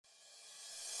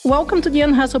Welcome to the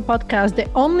Unhustle podcast,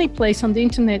 the only place on the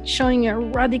internet showing a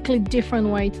radically different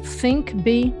way to think,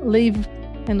 be, live,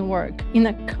 and work in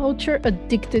a culture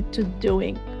addicted to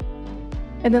doing.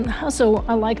 At Unhustle,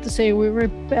 I like to say we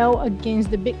rebel against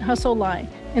the big hustle lie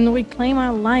and reclaim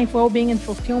our life, well-being, and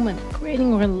fulfillment,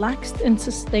 creating relaxed and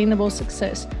sustainable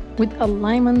success with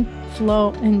alignment,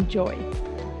 flow, and joy.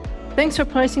 Thanks for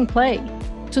pressing play.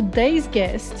 Today's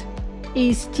guest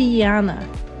is Tijana.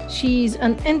 She's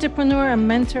an entrepreneur, a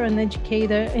mentor, an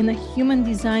educator, and a human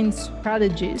design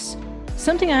strategist,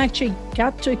 something I actually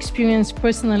got to experience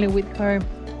personally with her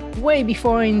way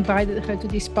before I invited her to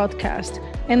this podcast.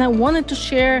 And I wanted to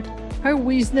share her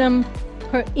wisdom,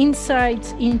 her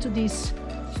insights into this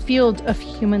field of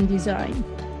human design.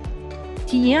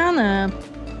 Tijana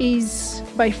is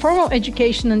by formal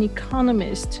education an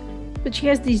economist, but she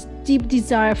has this deep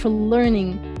desire for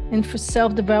learning and for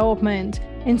self-development.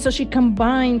 And so she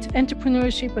combined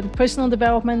entrepreneurship and personal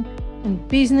development and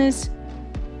business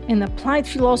and applied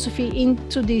philosophy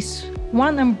into this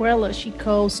one umbrella she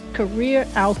calls career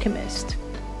alchemist.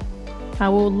 I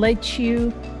will let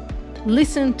you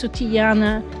listen to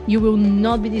Tijana. You will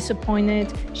not be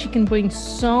disappointed. She can bring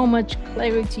so much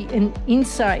clarity and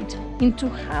insight into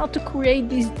how to create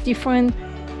this different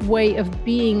way of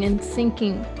being and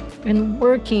thinking and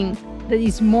working that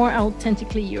is more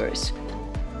authentically yours.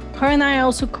 Her and I are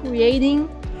also creating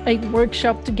a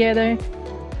workshop together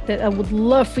that I would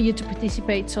love for you to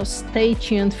participate. So stay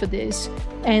tuned for this.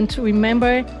 And to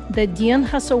remember that the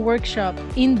Unhustle workshop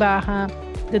in Baja,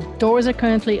 the doors are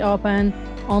currently open.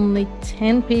 Only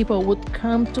 10 people would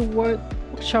come to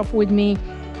workshop with me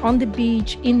on the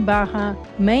beach in Baja,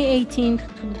 May 18th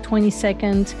to the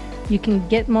 22nd. You can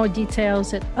get more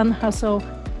details at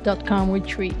unhustle.com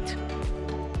retreat.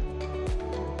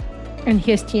 And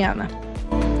here's Tijana.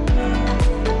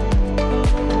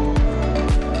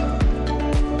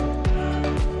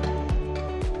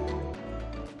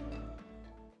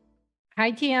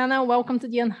 Hi, Tijana. Welcome to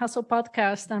the Unhustle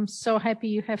podcast. I'm so happy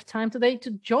you have time today to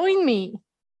join me.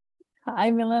 Hi,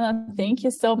 Milena. Thank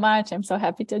you so much. I'm so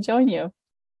happy to join you.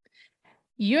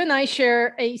 You and I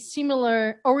share a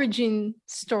similar origin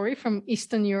story from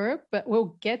Eastern Europe, but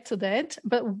we'll get to that.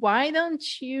 But why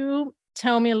don't you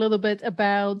tell me a little bit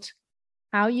about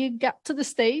how you got to the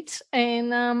States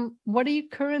and what are you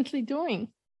currently doing?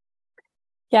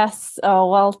 Yes.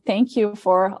 Well, thank you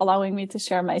for allowing me to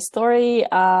share my story.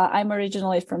 I'm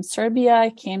originally from Serbia. I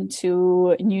came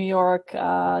to New York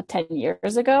 10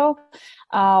 years ago.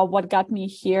 What got me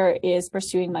here is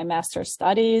pursuing my master's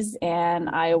studies, and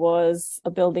I was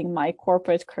building my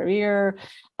corporate career.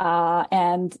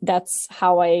 And that's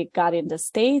how I got in the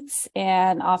States.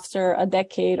 And after a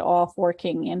decade of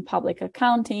working in public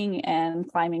accounting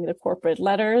and climbing the corporate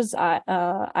ladders,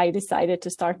 I decided to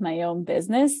start my own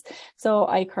business. So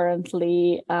I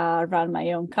currently run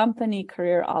my own company,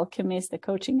 Career Alchemist, a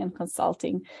coaching and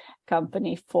consulting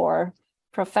company for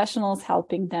professionals,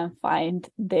 helping them find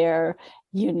their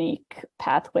unique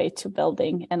pathway to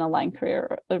building an aligned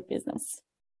career or business.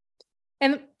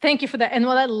 And thank you for that. And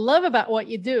what I love about what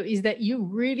you do is that you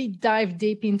really dive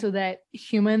deep into that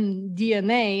human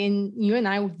DNA. And you and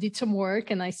I did some work,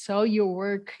 and I saw your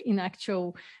work in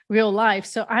actual real life.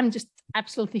 So I'm just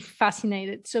absolutely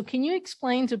fascinated. So can you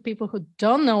explain to people who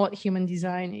don't know what human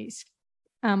design is,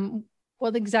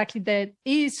 what exactly that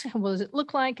is, what does it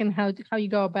look like, and how you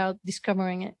go about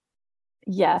discovering it?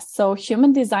 Yes. So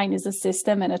human design is a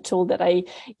system and a tool that I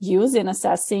use in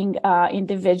assessing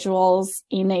individuals'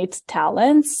 innate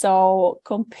talents. So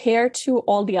compared to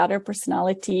all the other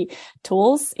personality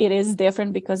tools, it is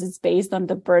different because it's based on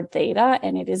the birth data,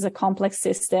 and it is a complex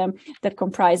system that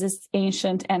comprises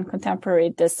ancient and contemporary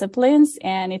disciplines.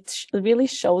 And it really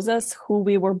shows us who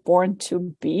we were born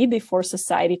to be before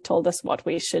society told us what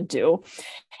we should do.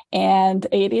 And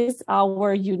it is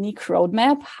our unique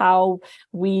roadmap, how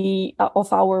we,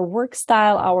 of our work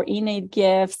style, our innate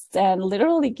gifts, and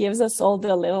literally gives us all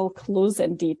the little clues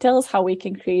and details, how we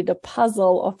can create a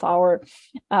puzzle of our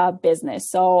business.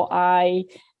 So I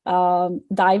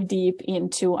dive deep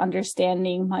into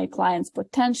understanding my clients'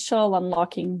 potential,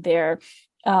 unlocking their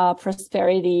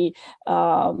prosperity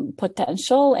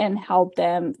potential, and help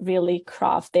them really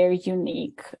craft their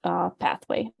unique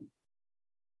pathway.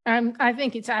 I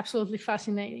think it's absolutely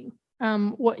fascinating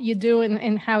what you do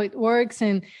and how it works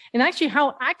and actually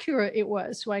how accurate it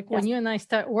was. Like when you and I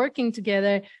start working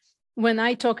together, when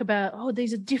I talk about,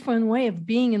 there's a different way of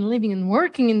being and living and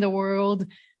working in the world,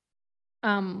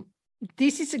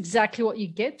 this is exactly what you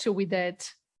get to with that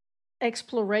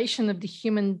exploration of the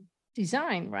human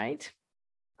design, right?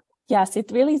 Yes,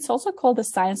 it's also called the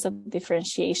science of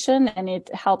differentiation, and it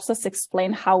helps us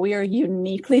explain how we are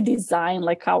uniquely designed,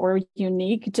 like our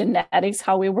unique genetics,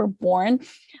 how we were born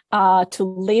to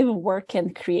live, work,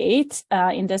 and create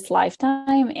in this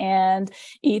lifetime. And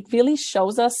it really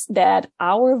shows us that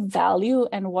our value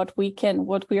and what we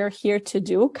are here to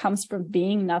do comes from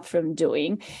being, not from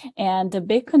doing. And the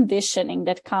big conditioning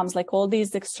that comes, like all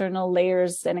these external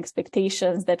layers and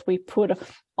expectations that we put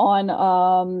on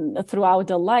throughout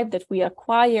the life that we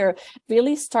acquire,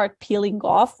 really start peeling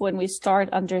off when we start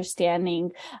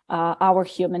understanding our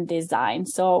human design.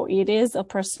 So it is a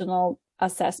personal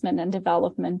assessment and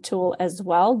development tool as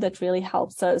well that really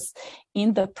helps us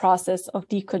in the process of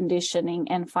deconditioning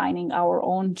and finding our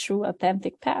own true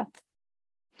authentic path.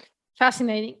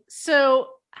 Fascinating. So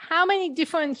how many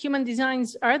different human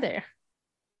designs are there?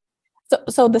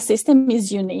 So the system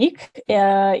is unique.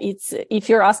 It's, if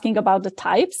you're asking about the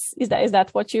types, is that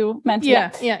what you meant?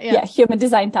 Yeah. Human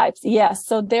design types. Yes.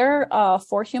 So there are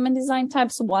 4 human design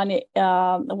types. One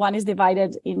is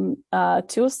divided in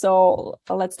 2. So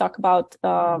let's talk about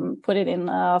put it in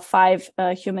 5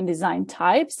 human design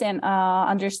types, and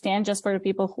understand, just for the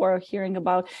people who are hearing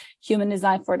about human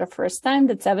design for the first time,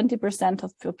 that 70%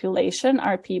 of population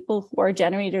are people who are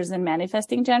generators and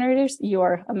manifesting generators. You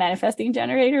are a manifesting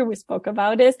generator. We spoke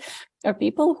about this, are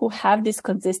people who have this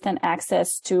consistent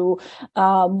access to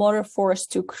motor force,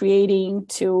 to creating,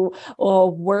 to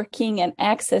working, and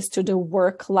access to the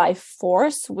work-life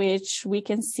force, which we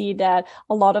can see that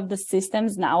a lot of the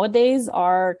systems nowadays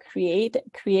are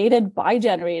created by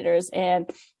generators and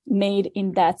made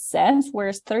in that sense,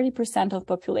 whereas 30% of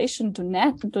population do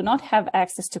not have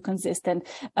access to consistent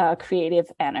creative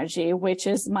energy, which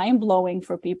is mind-blowing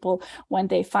for people when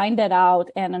they find that out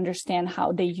and understand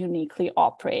how they uniquely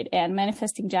operate. And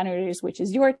manifesting generators, which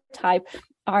is your type,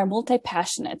 are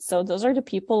multi-passionate. So those are the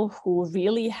people who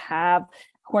really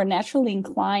are naturally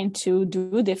inclined to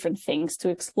do different things, to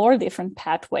explore different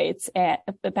pathways.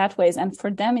 And for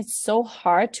them, it's so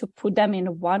hard to put them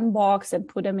in one box and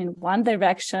put them in one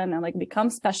direction and like become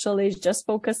specialists, just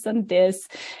focus on this.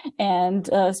 And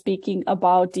speaking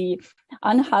about the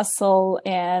unhustle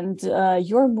and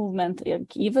your movement,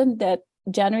 even that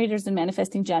generators and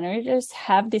manifesting generators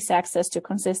have this access to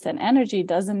consistent energy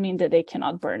doesn't mean that they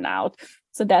cannot burn out.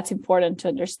 So that's important to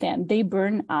understand. They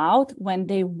burn out when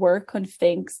they work on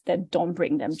things that don't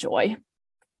bring them joy.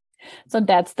 So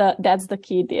that's the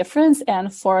key difference.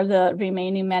 And for the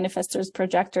remaining manifestors,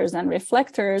 projectors, and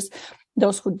reflectors,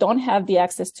 those who don't have the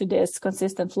access to this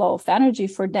consistent flow of energy,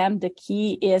 for them, the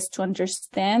key is to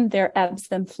understand their ebbs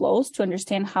and flows, to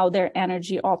understand how their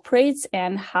energy operates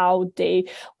and how they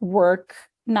work,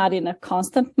 not in a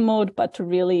constant mode, but to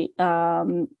really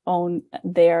own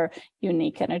their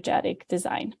unique energetic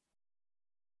design.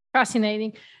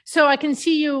 Fascinating. So I can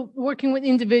see you working with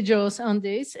individuals on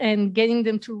this and getting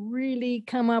them to really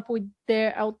come up with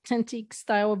their authentic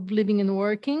style of living and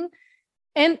working,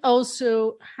 and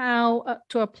also how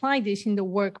to apply this in the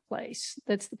workplace.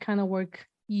 That's the kind of work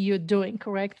you're doing,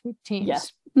 correct, with teams?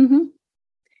 Yes. Mm-hmm.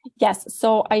 Yes.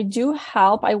 So I do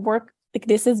help. I work. Like,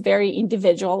 this is very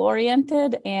individual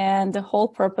oriented, and the whole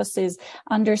purpose is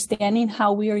understanding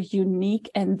how we are unique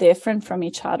and different from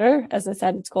each other. As I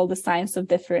said, it's called the science of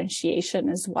differentiation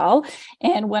as well.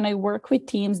 And when I work with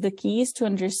teams, the key is to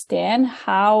understand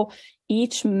how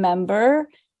each member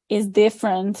is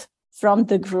different from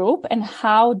the group and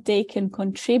how they can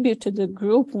contribute to the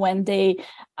group when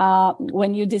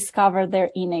you discover their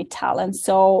innate talent.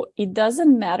 So it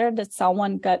doesn't matter that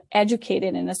someone got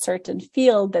educated in a certain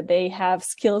field, that they have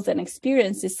skills and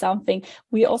experience is something.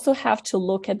 We also have to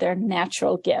look at their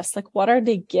natural gifts. Like, what are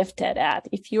they gifted at?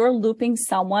 If you're looping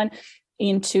someone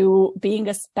into being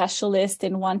a specialist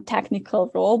in one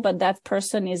technical role, but that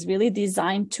person is really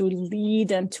designed to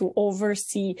lead and to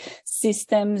oversee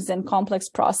systems and complex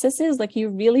processes, like, you're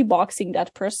really boxing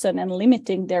that person and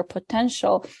limiting their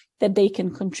potential that they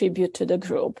can contribute to the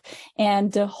group.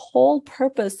 And the whole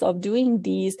purpose of doing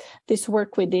this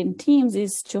work within teams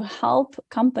is to help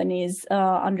companies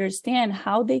understand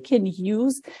how they can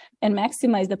use and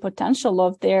maximize the potential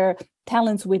of their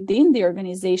talents within the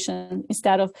organization,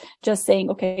 instead of just saying,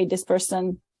 okay, this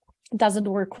person doesn't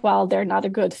work well, they're not a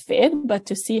good fit, but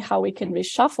to see how we can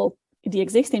reshuffle the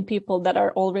existing people that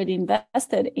are already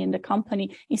invested in the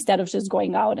company instead of just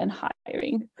going out and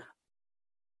hiring.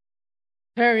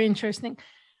 Very interesting.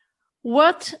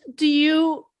 What do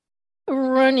you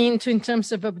run into in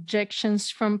terms of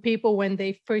objections from people when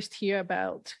they first hear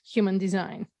about human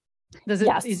design? Is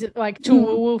it like too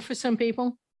woo-woo for some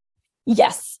people?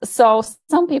 Yes. So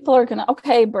some people are gonna,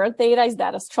 okay, birth data, is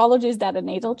that astrology? Is that a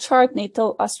natal chart?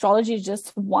 Natal astrology is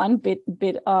just one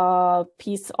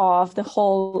piece of the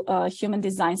whole human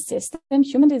design system.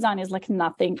 Human design is like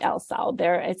nothing else out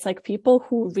there. It's like people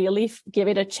who really give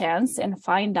it a chance and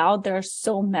find out, they're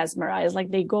so mesmerized.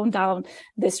 Like they go down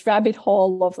this rabbit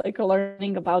hole of like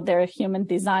learning about their human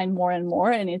design more and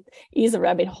more. And it is a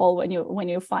rabbit hole when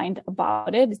you find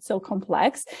about it. It's so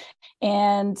complex.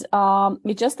 And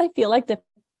I feel like the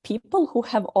people who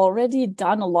have already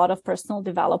done a lot of personal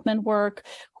development work,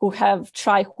 who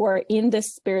are in the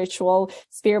spiritual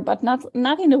sphere, but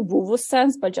not in a woo-woo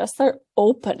sense, but just are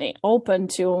open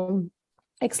to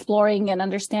exploring and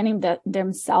understanding that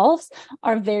themselves,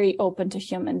 are very open to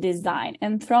human design.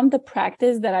 And from the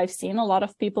practice that I've seen, a lot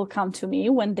of people come to me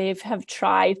when they have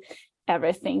tried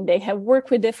everything. They have worked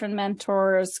with different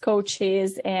mentors,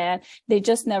 coaches, and they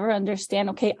just never understand,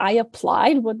 okay, I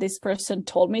applied what this person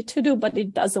told me to do, but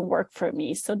it doesn't work for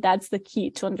me. So that's the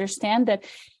key, to understand that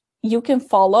you can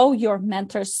follow your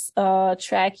mentor's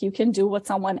track. You can do what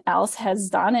someone else has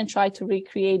done and try to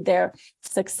recreate their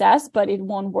success, but it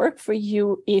won't work for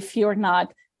you if you're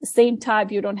not the same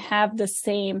type, you don't have the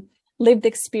same lived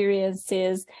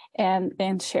experiences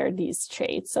and share these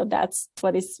traits. So that's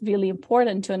what is really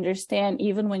important to understand,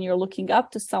 even when you're looking up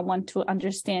to someone, to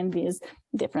understand these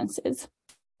differences.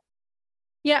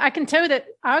 Yeah, I can tell you that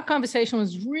our conversation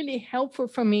was really helpful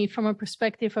for me from a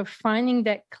perspective of finding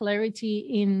that clarity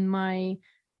in my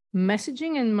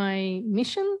messaging and my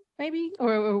mission, maybe,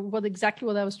 or what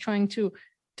I was trying to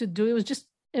do. It was just,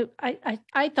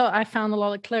 I thought I found a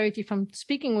lot of clarity from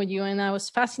speaking with you, and I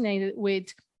was fascinated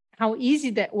with how easy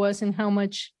that was and how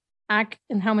much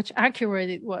accurate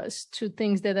it was to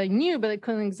things that I knew, but I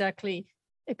couldn't exactly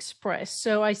express.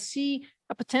 So I see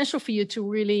a potential for you to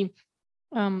really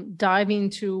dive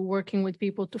into working with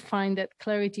people to find that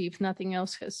clarity, if nothing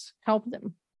else has helped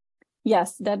them.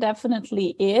 Yes, that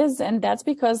definitely is. And that's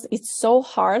because it's so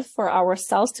hard for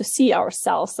ourselves to see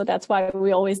ourselves. So that's why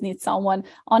we always need someone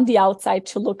on the outside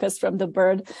to look us from the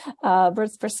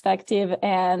bird's perspective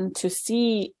and to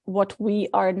see what we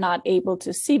are not able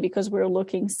to see, because we're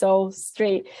looking so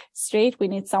straight. We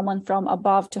need someone from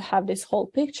above to have this whole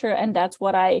picture. And that's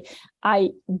what I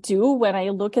do when I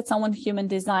look at someone's human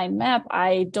design map.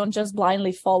 I don't just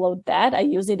blindly follow that. I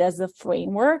use it as a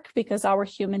framework, because our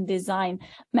human design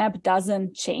map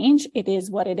doesn't change. It is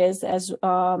what it is, as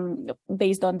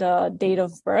based on the date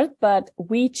of birth, but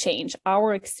we change.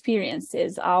 Our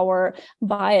experiences, our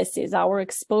biases, our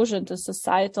exposure to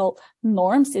societal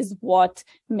norms is what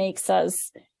makes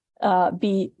us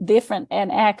be different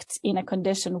and act in a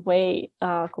conditioned way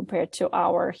compared to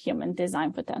our human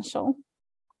design potential.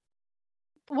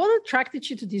 What attracted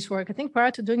you to this work? I think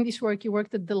prior to doing this work, you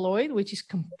worked at Deloitte, which is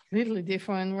completely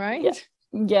different, right? Yeah.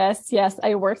 Yes.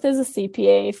 I worked as a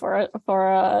CPA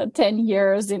for 10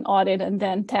 years in audit and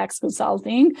then tax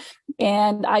consulting.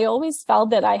 And I always felt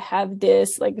that I have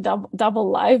this like double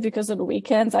life, because on the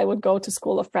weekends I would go to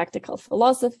School of Practical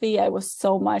Philosophy. I was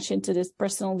so much into this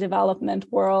personal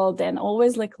development world and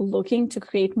always like looking to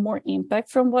create more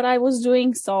impact from what I was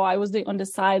doing. So I was doing on the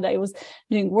side, I was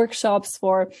doing workshops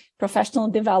for professional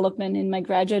development in my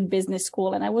graduate business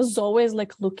school. And I was always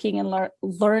like looking and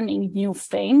learning new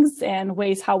things and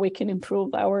ways how we can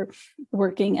improve our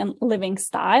working and living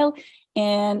style.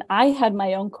 And I had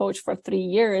my own coach for 3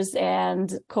 years,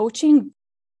 and coaching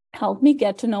helped me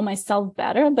get to know myself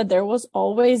better. But there was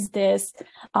always this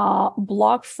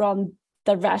block from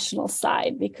the rational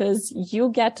side, because you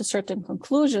get to certain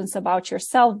conclusions about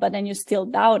yourself, but then you still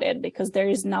doubt it, because there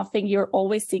is nothing, you're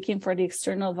always seeking for the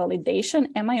external validation.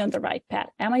 Am I on the right path?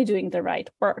 Am I doing the right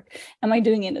work? Am I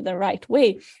doing it in the right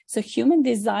way? So human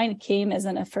design came as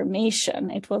an affirmation.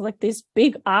 It was like this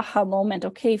big aha moment.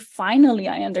 Okay, finally,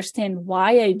 I understand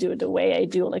why I do the way I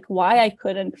do, like why I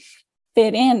couldn't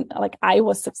fit in. Like I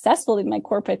was successful in my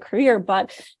corporate career,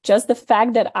 but just the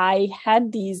fact that I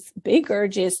had these big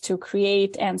urges to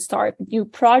create and start new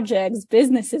projects,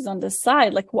 businesses on the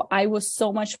side, like I was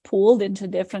so much pulled into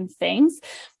different things.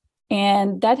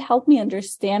 And that helped me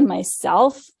understand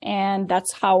myself. And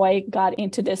that's how I got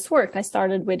into this work. I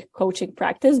started with coaching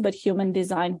practice, but human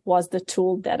design was the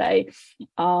tool that I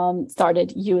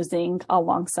started using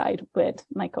alongside with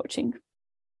my coaching.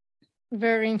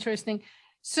 Very interesting.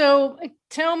 So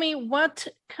tell me, what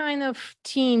kind of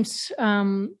teams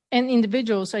and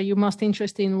individuals are you most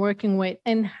interested in working with,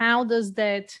 and how does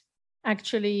that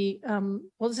actually,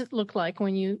 what does it look like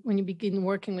when you begin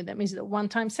working with them? Is it a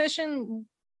one-time session?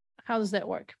 How does that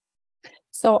work?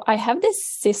 So I have this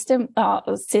system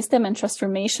and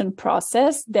transformation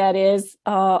process that is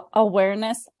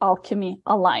awareness, alchemy,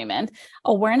 alignment.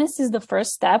 Awareness is the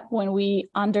first step when we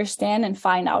understand and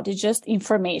find out. It's just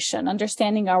information,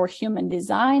 understanding our human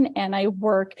design. And I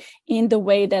work in the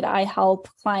way that I help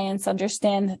clients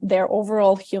understand their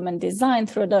overall human design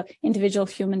through the individual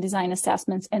human design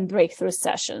assessments and breakthrough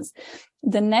sessions.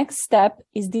 The next step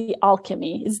is the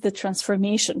alchemy, is the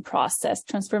transformation process.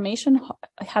 Transformation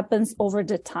happens over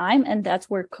the time, and that's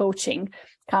where coaching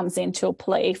comes into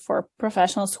play for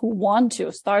professionals who want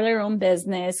to start their own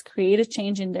business, create a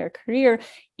change in their career.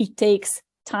 It takes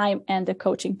time and the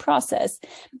coaching process.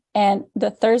 And the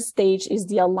third stage is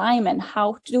the alignment.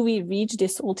 How do we reach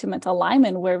this ultimate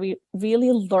alignment where we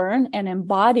really learn and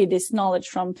embody this knowledge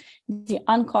from the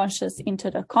unconscious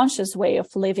into the conscious way of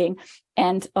living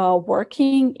and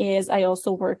working? Is I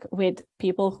also work with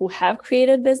people who have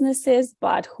created businesses,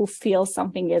 but who feel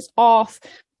something is off,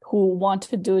 who want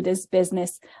to do this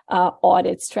business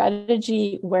audit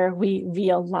strategy where we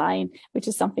realign, which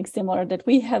is something similar that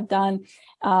we have done,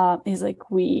 is like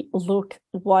we look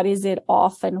what is it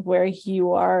off and where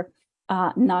you are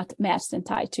not matched and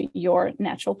tied to your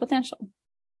natural potential.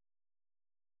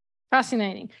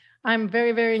 Fascinating. I'm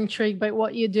very, very intrigued by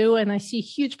what you do, and I see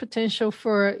huge potential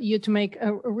for you to make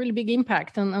a really big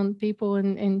impact on people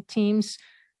and teams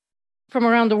from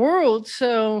around the world.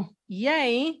 So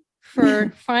yay for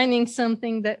finding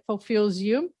something that fulfills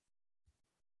you.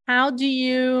 How do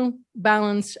you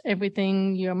balance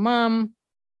everything? You're a mom,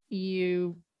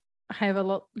 you have a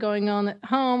lot going on at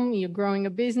home, you're growing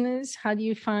a business. How do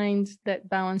you find that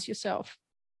balance yourself?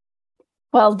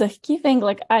 Well, the key thing,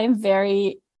 like I'm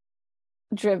very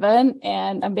driven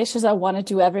and ambitious. I want to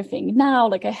do everything now.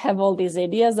 Like I have all these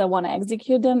ideas, I want to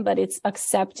execute them, but it's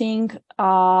accepting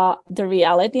the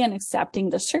reality and accepting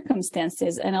the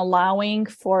circumstances and allowing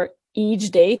for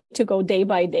each day to go day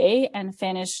by day and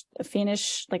finish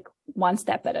like one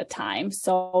step at a time.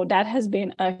 So that has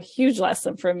been a huge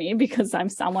lesson for me because I'm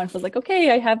someone who's like,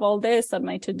 okay, I have all this on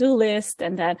my to-do list.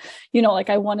 And then, like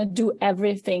I want to do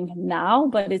everything now,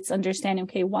 but it's understanding,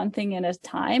 okay, one thing at a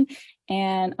time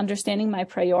and understanding my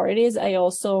priorities. I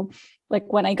also,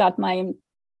 like when I got my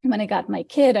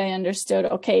kid, I understood,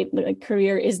 okay, like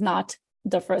career is not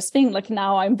the first thing. Like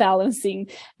now I'm balancing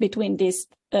between these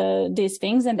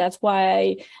things, and that's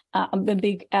why I'm a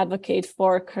big advocate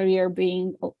for career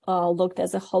being looked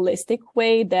as a holistic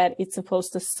way, that it's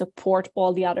supposed to support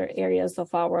all the other areas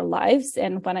of our lives.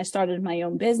 And when I started my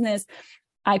own business,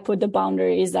 I put the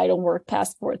boundaries. I don't work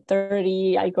past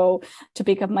 4:30. I go to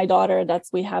pick up my daughter.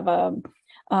 We have a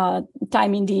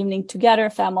time in the evening together,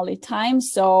 family time.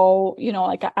 So,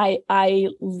 like I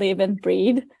live and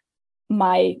breathe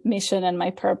my mission and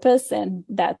my purpose, and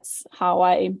that's how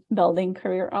I'm building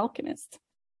Career Alchemist.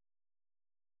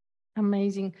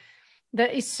 Amazing.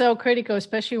 That is so critical,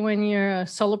 especially when you're a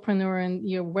solopreneur and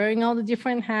you're wearing all the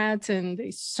different hats and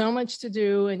there's so much to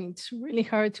do, and it's really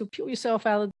hard to pull yourself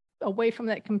away from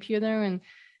that computer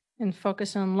and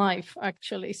focus on life,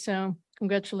 actually. So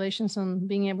congratulations on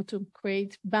being able to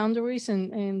create boundaries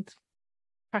and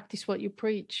practice what you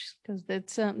preach, because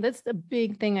that's the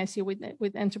big thing I see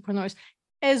with entrepreneurs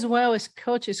as well as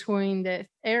coaches who are in that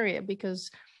area, because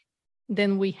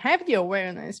then we have the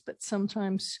awareness, but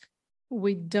sometimes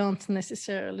we don't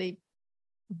necessarily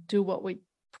do what we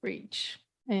preach.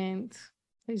 And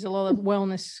there's a lot of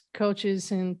wellness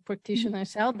coaches and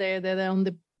practitioners out there that are on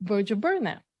the verge of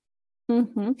burnout.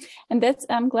 Mm-hmm. And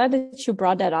I'm glad that you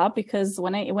brought that up, because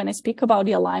when I speak about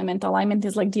the alignment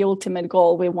is like the ultimate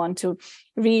goal we want to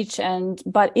reach,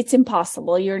 but it's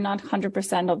impossible. You're not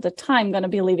 100% of the time going to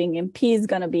be living in peace,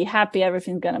 going to be happy,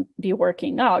 everything's going to be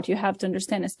working out. You have to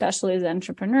understand, especially as an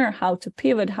entrepreneur, how to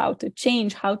pivot, how to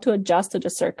change, how to adjust to the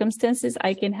circumstances.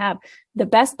 I can have the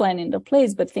best plan in the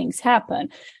place, but things happen.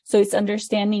 So it's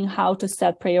understanding how to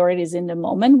set priorities in the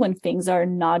moment when things are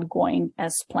not going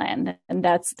as planned. And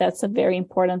that's a very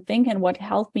important thing. And what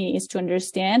helped me is to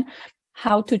understand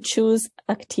how to choose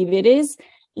activities.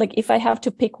 Like if I have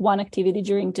to pick one activity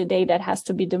during the day, that has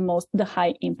to be the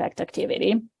high impact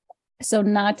activity. So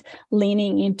not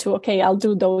leaning into, okay, I'll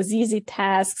do those easy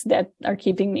tasks that are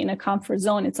keeping me in a comfort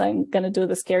zone. It's I'm going to do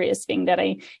the scariest thing that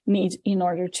I need in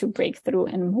order to break through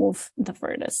and move the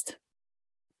furthest.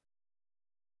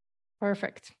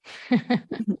 Perfect.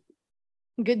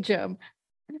 Good job.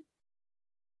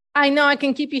 I know I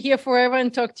can keep you here forever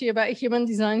and talk to you about human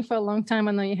design for a long time.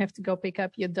 I know you have to go pick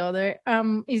up your daughter.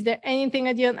 Is there anything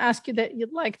I didn't ask you that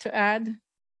you'd like to add?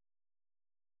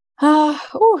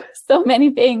 So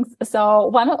many things. So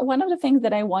one of the things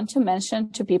that I want to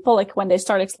mention to people, like when they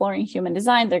start exploring human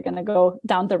design, they're going to go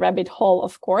down the rabbit hole,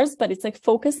 of course, but it's like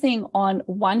focusing on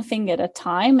one thing at a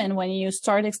time. And when you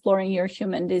start exploring your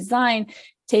human design,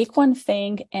 take one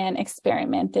thing and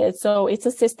experiment it. So it's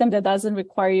a system that doesn't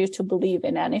require you to believe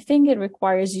in anything. It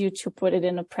requires you to put it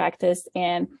into practice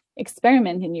and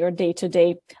experiment in your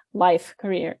day-to-day life,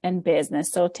 career, and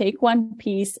business. So take one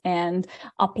piece and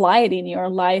apply it in your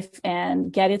life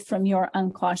and get it from your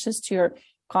unconscious to your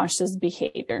conscious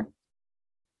behavior.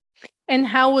 And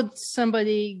how would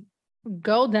somebody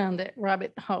go down that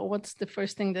rabbit hole? What's the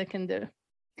first thing they can do?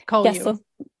 Call you. So,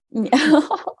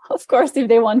 of course, if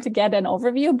they want to get an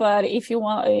overview, but if you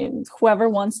want, whoever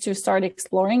wants to start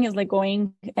exploring is like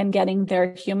going and getting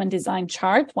their human design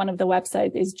chart. One of the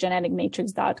websites is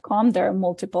geneticmatrix.com. There are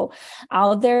multiple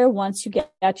out there. Once you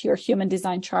get your human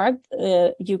design chart,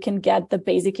 you can get the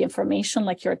basic information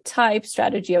like your type,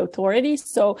 strategy, authority.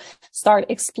 So start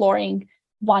exploring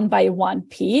one by one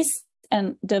piece.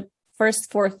 And the first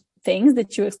four things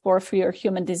that you explore for your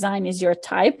human design is your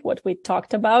type, what we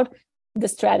talked about. The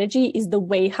strategy is the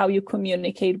way how you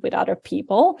communicate with other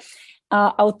people.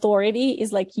 Authority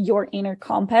is like your inner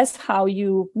compass, how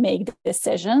you make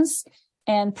decisions.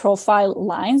 And profile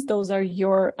lines, those are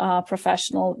your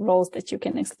professional roles that you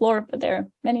can explore. But there are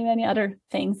many, many other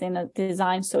things in a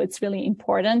design. So it's really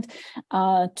important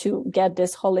to get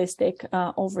this holistic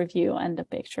overview and the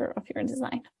picture of your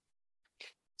design.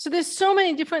 So there's so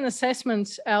many different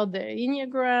assessments out there,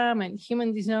 Enneagram and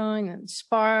human design and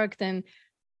Spark. And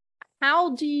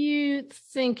how do you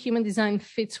think human design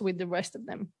fits with the rest of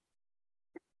them?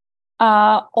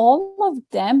 All of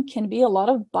them can be a lot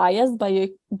of bias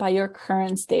by your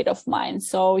current state of mind.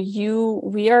 So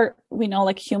we know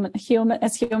like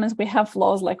as humans, we have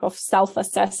flaws like of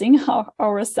self-assessing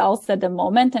ourselves at the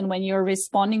moment. And when you're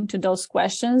responding to those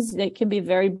questions, they can be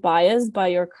very biased by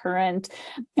your current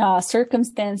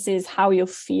circumstances, how you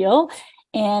feel.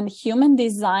 And human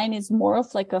design is more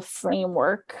of like a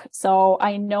framework. So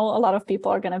I know a lot of people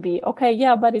are going to be, okay,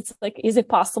 yeah, but it's like, is it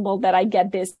possible that I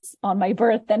get this on my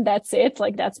birth? Then that's it.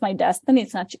 Like, that's my destiny.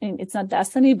 It's not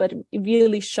destiny, but it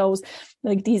really shows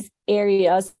like these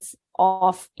areas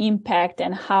of impact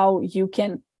and how you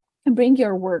can bring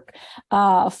your work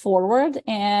forward.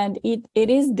 And it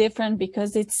is different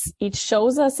because it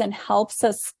shows us and helps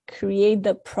us create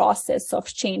the process of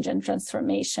change and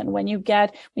transformation. When you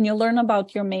learn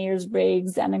about your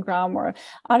Myers-Briggs, Enneagram, or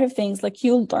other things, like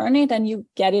you learn it and you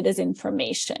get it as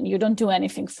information. You don't do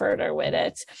anything further with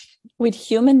it. With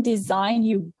human design,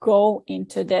 you go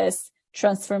into this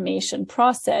transformation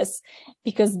process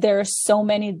because there are so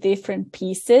many different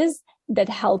pieces that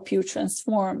help you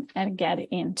transform and get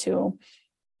into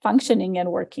functioning and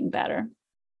working better.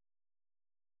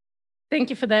 Thank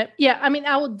you for that. Yeah, I mean,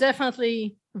 I would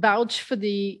definitely vouch for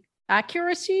the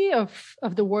accuracy of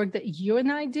the work that you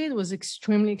and I did. It was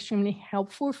extremely, extremely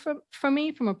helpful for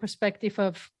me from a perspective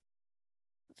of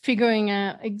figuring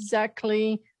out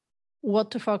exactly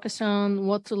what to focus on,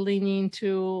 what to lean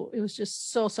into. It was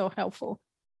just so, so helpful.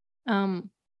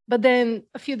 But then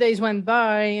a few days went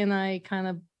by and I kind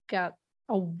of got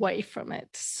away from it.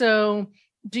 So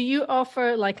do you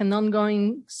offer like an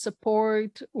ongoing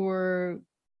support, or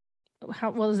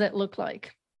what does that look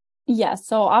like? Yeah.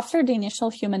 So after the initial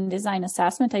human design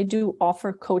assessment, I do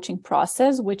offer coaching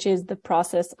process, which is the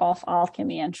process of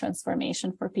alchemy and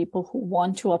transformation for people who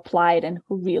want to apply it and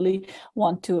who really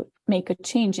want to make a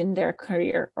change in their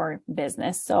career or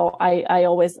business. So I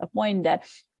always appoint that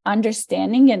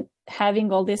understanding and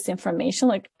having all this information,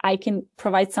 like I can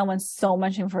provide someone so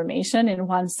much information in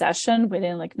one session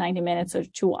within like 90 minutes or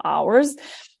 2 hours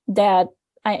that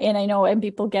I know when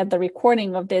people get the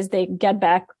recording of this, they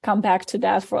come back to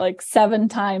that for like 7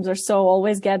 times or so,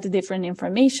 always get the different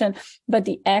information. But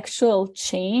the actual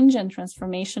change and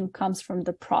transformation comes from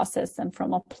the process and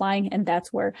from applying. And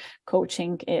that's where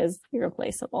coaching is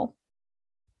irreplaceable.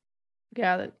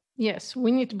 Got it. Yes,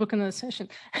 we need to book another session.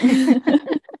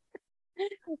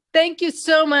 Thank you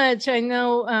so much. I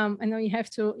know you have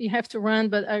to run,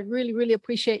 but I really, really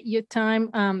appreciate your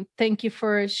time. Thank you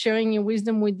for sharing your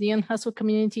wisdom with the Unhustle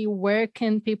community. Where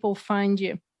can people find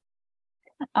you?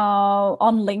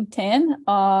 On LinkedIn,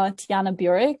 Tijana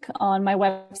Buric, on my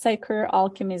website,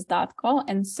 careeralchemist.co,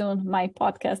 and soon my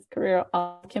podcast, Career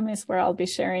Alchemist, where I'll be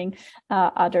sharing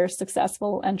other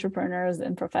successful entrepreneurs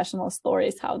and professional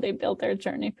stories, how they built their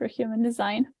journey for human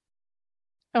design.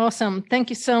 Awesome. Thank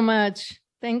you so much.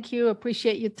 Thank you.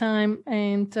 Appreciate your time,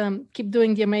 and keep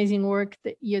doing the amazing work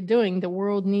that you're doing. The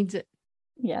world needs it.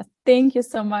 Yes. Thank you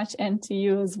so much. And to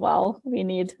you as well. We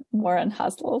need more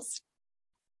Unhustles.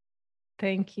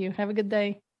 Thank you. Have a good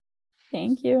day.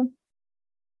 Thank you.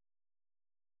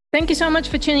 Thank you so much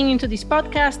for tuning into this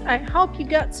podcast. I hope you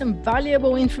got some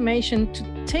valuable information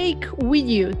to take with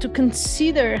you to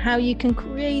consider how you can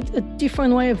create a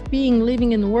different way of being,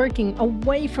 living, and working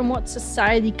away from what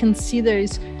society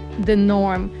considers the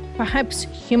norm. Perhaps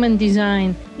human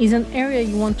design is an area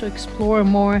you want to explore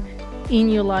more in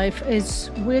your life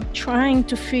as we're trying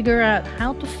to figure out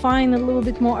how to find a little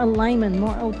bit more alignment,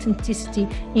 more authenticity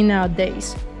in our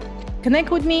days.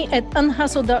 Connect with me at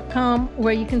unhustle.com,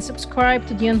 where you can subscribe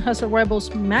to the Unhustle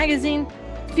Rebels magazine,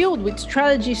 filled with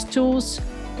strategies, tools,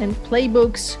 and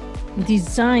playbooks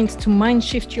designed to mind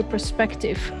shift your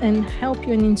perspective and help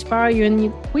you and inspire you and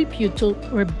equip you to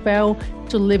rebel,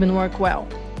 to live and work well.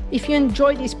 If you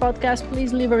enjoyed this podcast,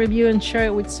 please leave a review and share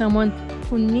it with someone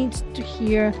who needs to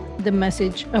hear the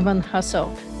message of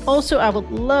Unhustle. Also, I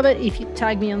would love it if you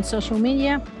tag me on social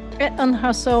media at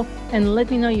Unhustle and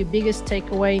let me know your biggest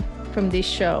takeaway from this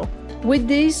show. With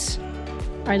this,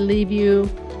 I leave you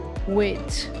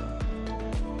with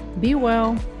be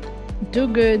well, do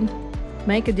good,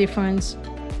 make a difference,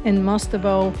 and most of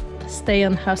all, stay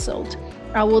unhustled.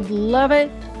 I would love it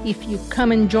if you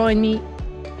come and join me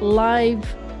live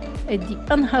at the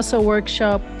Unhustle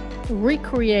Workshop,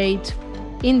 Recreate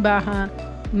in Baja,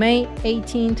 May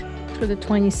 18th through the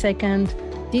 22nd.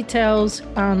 Details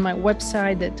are on my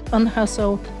website at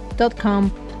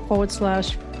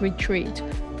unhustle.com/retreat.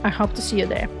 I hope to see you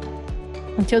there.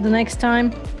 Until the next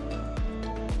time,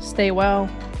 stay well,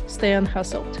 stay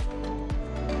unhustled.